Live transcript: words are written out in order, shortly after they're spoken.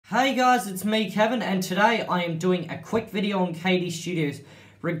Hey guys, it's me Kevin, and today I am doing a quick video on KDStudios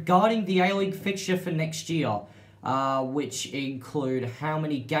regarding the A-League fixture for next year, which include how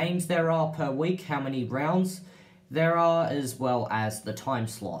many games there are per week, how many rounds there are, as well as the time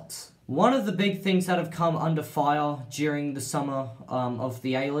slots. One of the big things that have come under fire during the summer of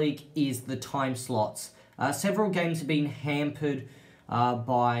the A-League is the time slots. Several games have been hampered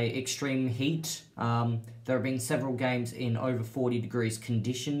by extreme heat. There have been several games in over 40 degrees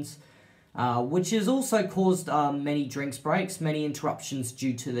conditions, which has also caused many drinks breaks, many interruptions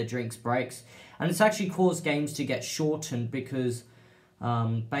due to the drinks breaks, and it's actually caused games to get shortened because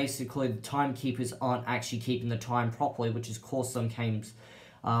basically the timekeepers aren't actually keeping the time properly, which has caused some games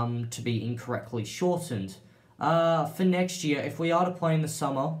to be incorrectly shortened. For next year, if we are to play in the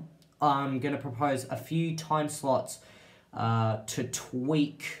summer, I'm going to propose a few time slots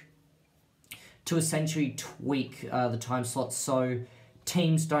to essentially tweak the time slots so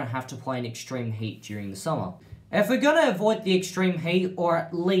teams don't have to play in extreme heat during the summer. If we're going to avoid the extreme heat, or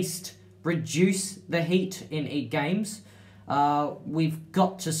at least reduce the heat in games, we've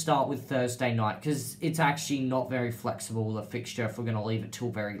got to start with Thursday night, because it's actually not very flexible, the fixture, if we're going to leave it till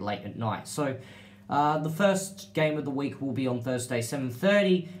very late at night. So the first game of the week will be on Thursday,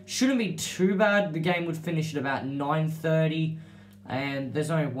 7:30. Shouldn't be too bad. The game would finish at about 9:30, and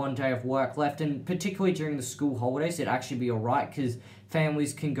there's only one day of work left, and particularly during the school holidays, it'd actually be alright, because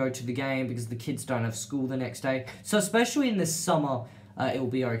families can go to the game because the kids don't have school the next day. So especially in the summer, it'll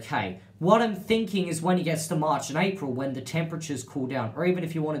be okay. What I'm thinking is when it gets to March and April, when the temperatures cool down, or even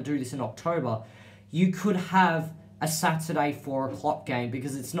if you want to do this in October, you could have a Saturday 4 o'clock game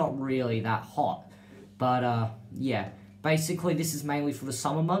because it's not really that hot. But, yeah, basically this is mainly for the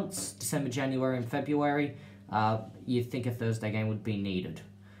summer months, December, January, and February. You'd think a Thursday game would be needed.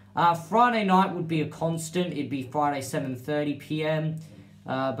 Friday night would be a constant. It'd be Friday, 7:30 p.m.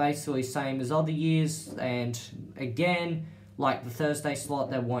 Basically same as other years. And, again, like the Thursday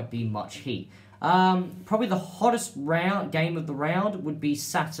slot, there won't be much heat. Probably the hottest game of the round would be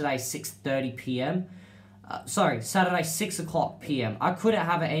Saturday, 6:30 p.m. Saturday, 6 o'clock p.m. I couldn't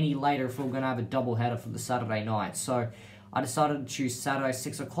have it any later if we were going to have a double header for the Saturday night. So I decided to choose Saturday,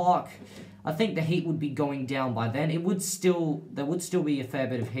 6 o'clock. I think the heat would be going down by then. There would still be a fair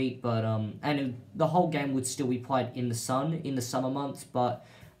bit of heat, but the whole game would still be played in the sun in the summer months. But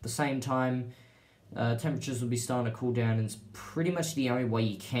at the same time, temperatures would be starting to cool down, and it's pretty much the only way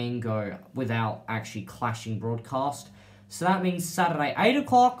you can go without actually clashing broadcast. So that means Saturday, 8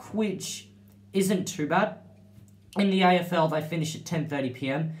 o'clock, which isn't too bad. In the AFL, they finish at 10:30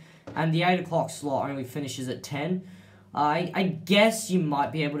 p.m, and the 8 o'clock slot only finishes at 10. I guess you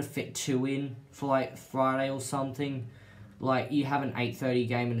might be able to fit 2 in for, like, Friday or something. Like, you have an 8:30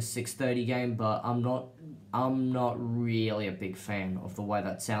 game and a 6:30 game, but I'm not really a big fan of the way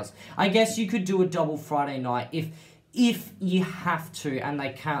that sounds. I guess you could do a double Friday night if you have to, and they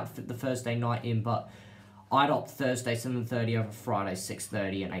can't fit the Thursday night in, but I'd opt Thursday, 7:30 over Friday,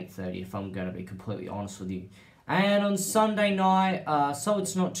 6:30 and 8:30, if I'm going to be completely honest with you. And on Sunday night, so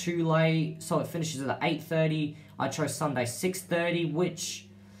it's not too late, so it finishes at 8:30, I chose Sunday, 6:30, which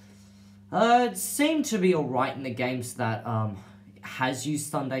seemed to be alright in the games that has used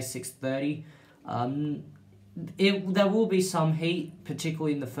Sunday, 6:30. There will be some heat,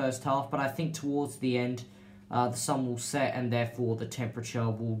 particularly in the first half, but I think towards the end, the sun will set, and therefore the temperature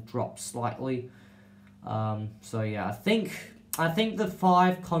will drop slightly. So yeah, I think the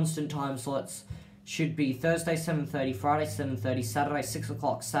 5 constant time slots should be Thursday, 7:30, Friday, 7:30, Saturday, 6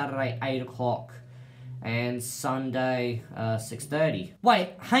 o'clock, Saturday, 8 o'clock, and Sunday, 6:30. Wait,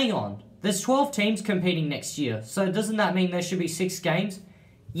 hang on. There's 12 teams competing next year, so doesn't that mean there should be 6 games?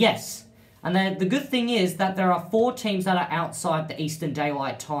 Yes. And the good thing is that there are 4 teams that are outside the Eastern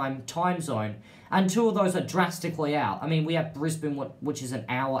Daylight Time zone, and 2 of those are drastically out. I mean, we have Brisbane, which is an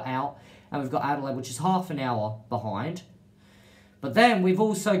hour out, and we've got Adelaide, which is half an hour behind. But then we've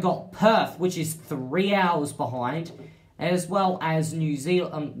also got Perth, which is 3 hours behind, as well as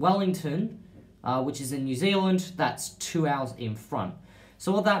Wellington, which is in New Zealand, that's 2 hours in front.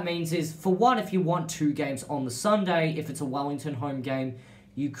 So what that means is, for one, if you want 2 games on the Sunday, if it's a Wellington home game,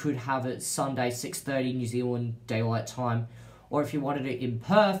 you could have it Sunday, 6:30 New Zealand Daylight Time. Or if you wanted it in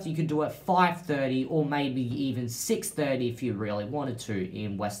Perth, you could do it 5:30 or maybe even 6:30 if you really wanted to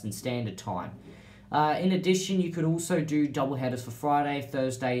in Western Standard Time. In addition, you could also do double headers for Friday,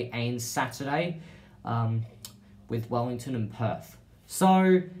 Thursday, and Saturday with Wellington and Perth.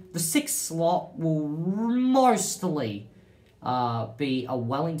 So the 6th slot will mostly be a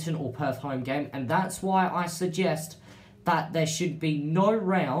Wellington or Perth home game, and that's why I suggest that there should be no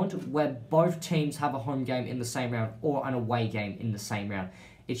round where both teams have a home game in the same round or an away game in the same round.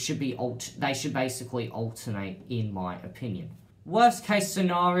 it should be they should basically alternate, in my opinion. Worst case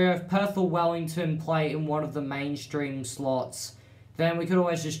scenario, if Perth or Wellington play in one of the mainstream slots, then we could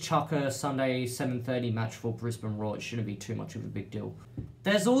always just chuck a Sunday 7:30 match for Brisbane Roar. It shouldn't be too much of a big deal.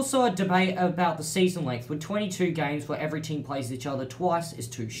 There's also a debate about the season length, with 22 games where every team plays each other twice is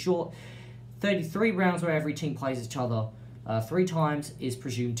too short. 33 rounds where every team plays each other 3 times is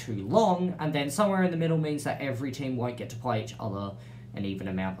presumed too long, and then somewhere in the middle means that every team won't get to play each other an even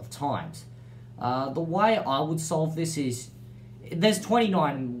amount of times. The way I would solve this is, there's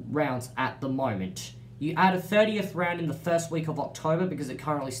 29 rounds at the moment. You add a 30th round in the first week of October, because it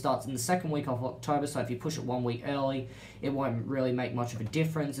currently starts in the second week of October, so if you push it 1 week early, it won't really make much of a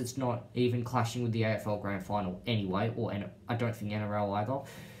difference. It's not even clashing with the AFL Grand Final anyway, or I don't think NRL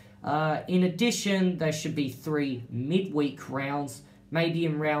either. In addition, there should be 3 midweek rounds, maybe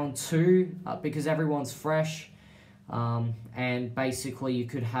in round 2, because everyone's fresh, and basically you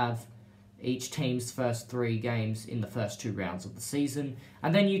could have each team's first 3 games in the first 2 rounds of the season.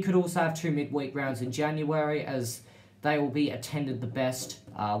 And then you could also have 2 midweek rounds in January, as they will be attended the best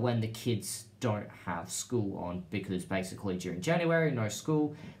when the kids don't have school on, because basically during January, no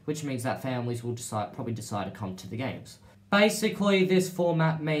school, which means that families will probably decide to come to the games. Basically, this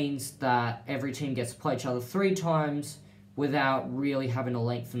format means that every team gets to play each other 3 times without really having to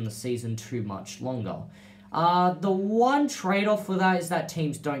lengthen the season too much longer. The one trade-off for that is that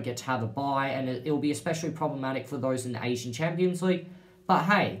teams don't get to have a bye, and it'll be especially problematic for those in the Asian Champions League. But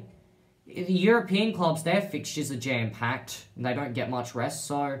hey, the European clubs, their fixtures are jam-packed, and they don't get much rest,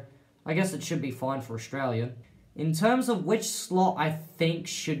 so I guess it should be fine for Australia. In terms of which slot I think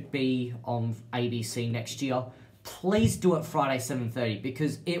should be on ABC next year, please do it Friday 7:30,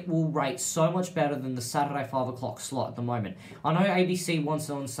 because it will rate so much better than the Saturday 5 o'clock slot at the moment. I know ABC wants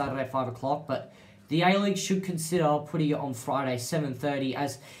it on Saturday 5 o'clock, but the A-League should consider putting it on Friday 7:30,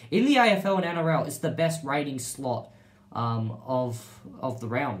 as in the AFL and NRL, it's the best rating slot of the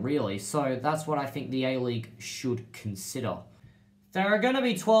round, really. So that's what I think the A-League should consider. There are going to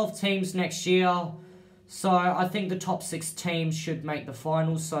be 12 teams next year, so I think the top 6 teams should make the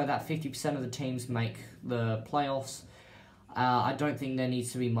finals, so that 50% of the teams make the playoffs. I don't think there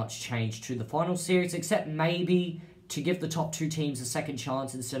needs to be much change to the final series, except maybe to give the top 2 teams a second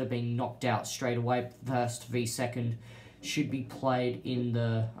chance instead of being knocked out straight away. First v second should be played in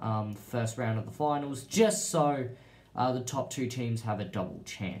the first round of the finals, just so the top 2 teams have a double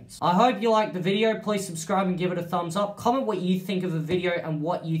chance. I hope you liked the video. Please subscribe and give it a thumbs up. Comment what you think of the video and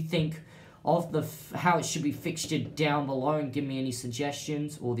what you think of how it should be fixtured down below, and give me any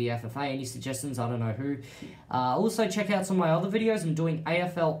suggestions, or the FFA any suggestions, I don't know who. Also check out some of my other videos. I'm doing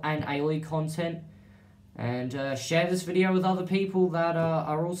AFL and A-League content. And share this video with other people that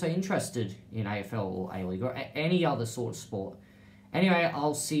are also interested in AFL or A-League or any other sort of sport. Anyway,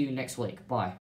 I'll see you next week. Bye.